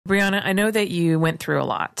Briana, I know that you went through a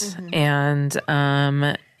lot, and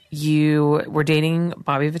you were dating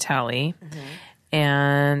Bobby Vitale,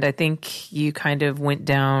 and I think you kind of went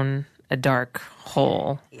down a dark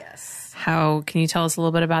hole. Yes. Can you tell us a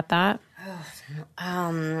little bit about that?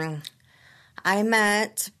 I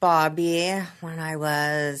met Bobby when I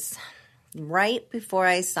was right before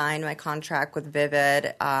I signed my contract with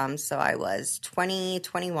Vivid. So I was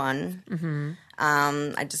 21.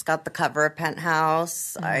 I just got the cover of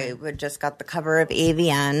Penthouse. I just got the cover of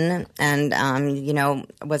AVN and,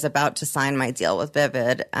 was about to sign my deal with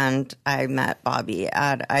Vivid. And I met Bobby.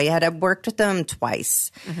 I had worked with him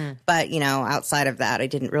twice. But, outside of that, I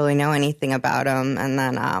didn't really know anything about him. And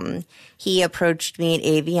then he approached me at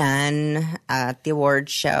AVN at the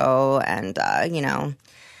awards show. And,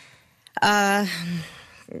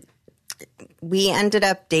 we ended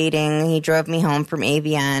up dating. He drove me home from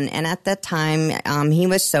AVN. And at that time, he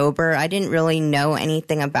was sober. I didn't really know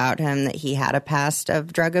anything about him, that he had a past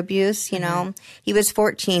of drug abuse, He was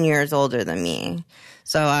 14 years older than me.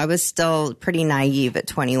 So I was still pretty naive at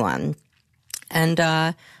 21. And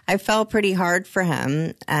I fell pretty hard for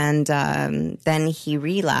him. And then he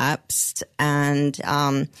relapsed. And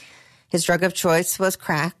his drug of choice was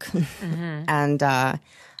crack. And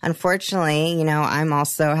unfortunately, I'm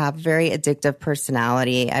also have a very addictive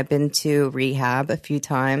personality. I've been to rehab a few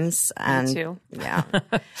times. And, Me too. Yeah.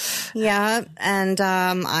 Yeah. And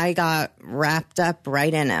I got wrapped up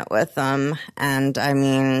right in it with him. And I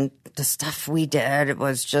mean, the stuff we did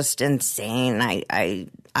was just insane. I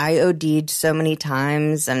OD'd so many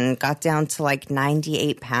times and got down to like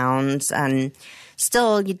 98 pounds, and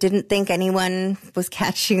still, you didn't think anyone was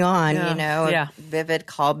catching on, Yeah. Vivid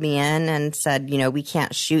called me in and said, we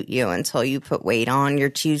can't shoot you until you put weight on. You're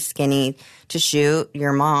too skinny to shoot.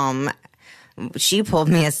 Your mom, she pulled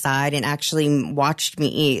me aside and actually watched me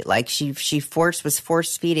eat. Like she was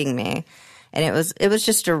force feeding me. And it was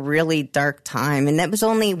just a really dark time. And it was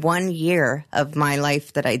only 1 year of my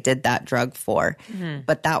life that I did that drug for.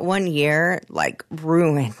 But that 1 year,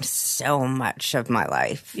 ruined so much of my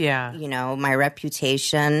life. Yeah. My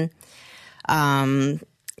reputation. I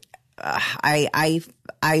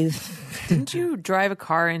Didn't you drive a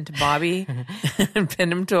car into Bobby and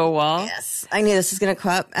pin him to a wall? Yes. I knew this was going to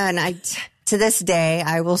come up. And to this day,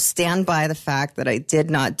 I will stand by the fact that I did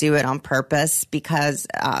not do it on purpose because,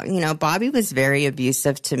 Bobby was very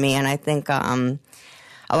abusive to me. And I think a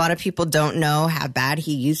lot of people don't know how bad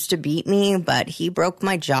he used to beat me, but he broke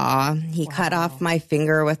my jaw. He cut off my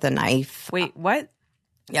finger with a knife. Wait, what?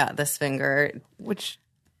 Yeah, this finger. Which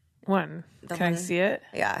one? Can I see it?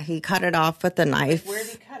 Yeah, he cut it off with a knife. Where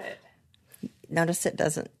did he cut it? Notice it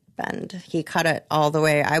doesn't bend. He cut it all the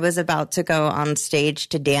way. I was about to go on stage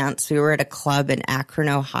to dance. We were at a club in Akron,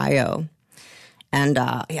 Ohio. And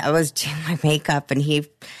I was doing my makeup, and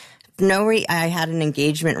I had an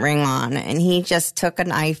engagement ring on, and he just took a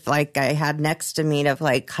knife like I had next to me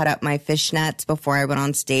to cut up my fishnets before I went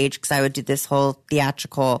on stage, because I would do this whole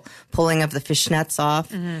theatrical pulling of the fishnets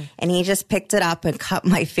off. And he just picked it up and cut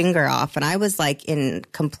my finger off. And I was in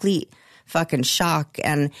complete fucking shock.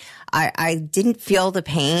 And I didn't feel the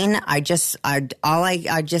pain. I just said, the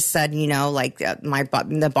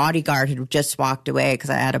bodyguard had just walked away, because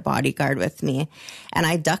I had a bodyguard with me, and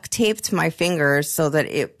I duct taped my fingers so that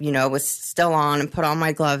it, was still on, and put on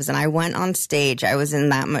my gloves. And I went on stage. I was in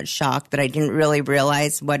that much shock that I didn't really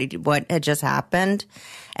realize what had just happened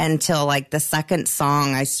until the second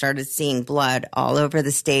song. I started seeing blood all over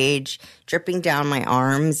the stage, dripping down my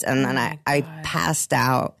arms, and then I passed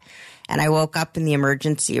out. And I woke up in the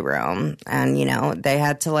emergency room, and, they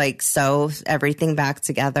had to sew everything back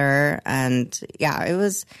together. And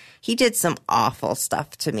yeah, he did some awful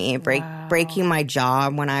stuff to me, breaking my jaw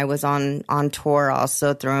when I was on tour,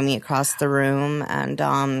 also throwing me across the room.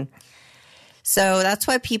 And, so that's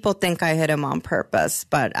why people think I hit him on purpose.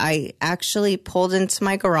 But I actually pulled into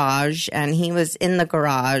my garage, and he was in the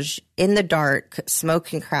garage in the dark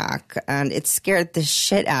smoking crack, and it scared the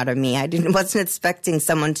shit out of me. Wasn't expecting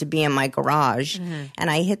someone to be in my garage.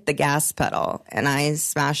 And I hit the gas pedal, and I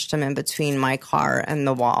smashed him in between my car and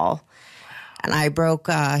the wall. And I broke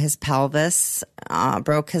his pelvis,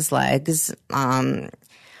 broke his legs.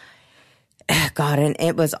 God, and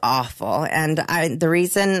it was awful. And the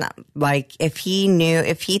reason, if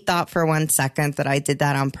he thought for 1 second that I did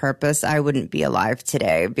that on purpose, I wouldn't be alive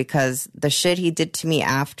today, because the shit he did to me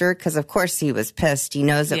after, because of course he was pissed. He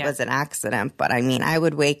knows it was an accident. But I mean, I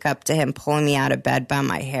would wake up to him pulling me out of bed by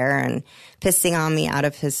my hair and pissing on me out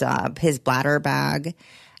of his bladder bag.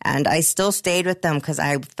 And I still stayed with them because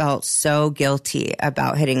I felt so guilty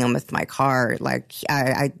about hitting him with my car.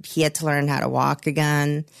 He had to learn how to walk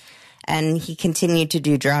again. And he continued to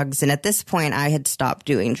do drugs. And at this point, I had stopped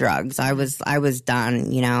doing drugs. I was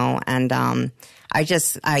done, you know. And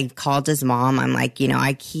I called his mom. I'm like, you know,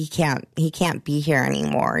 he can't be here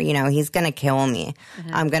anymore. You know, he's gonna kill me.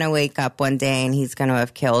 Mm-hmm. I'm gonna wake up one day and he's gonna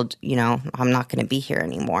have killed. You know, I'm not gonna be here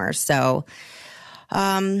anymore. So.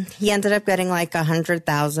 He ended up getting like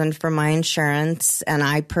 $100,000 for my insurance, and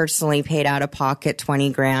I personally paid out of pocket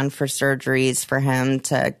 $20,000 for surgeries for him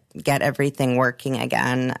to get everything working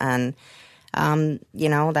again. And, you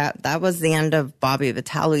know, that was the end of Bobby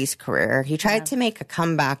Vitale's career. He tried to make a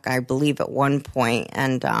comeback, I believe, at one point.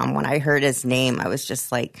 And, when I heard his name, I was just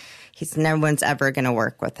like, no one's ever going to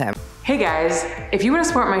work with him. Hey guys, if you want to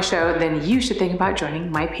support my show, then you should think about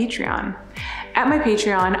joining my Patreon. At my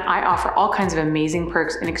Patreon, I offer all kinds of amazing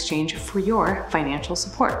perks in exchange for your financial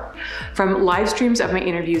support. From live streams of my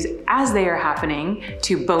interviews as they are happening,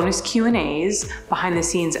 to bonus Q&As, behind the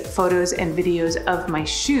scenes photos and videos of my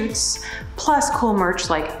shoots, plus cool merch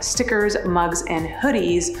like stickers, mugs, and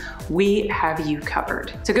hoodies, we have you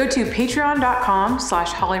covered. So go to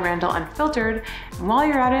patreon.com/HollyRandallUnfiltered, and while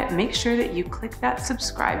you're at it, make sure that you click that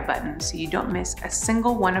subscribe button so you don't miss a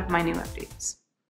single one of my new updates.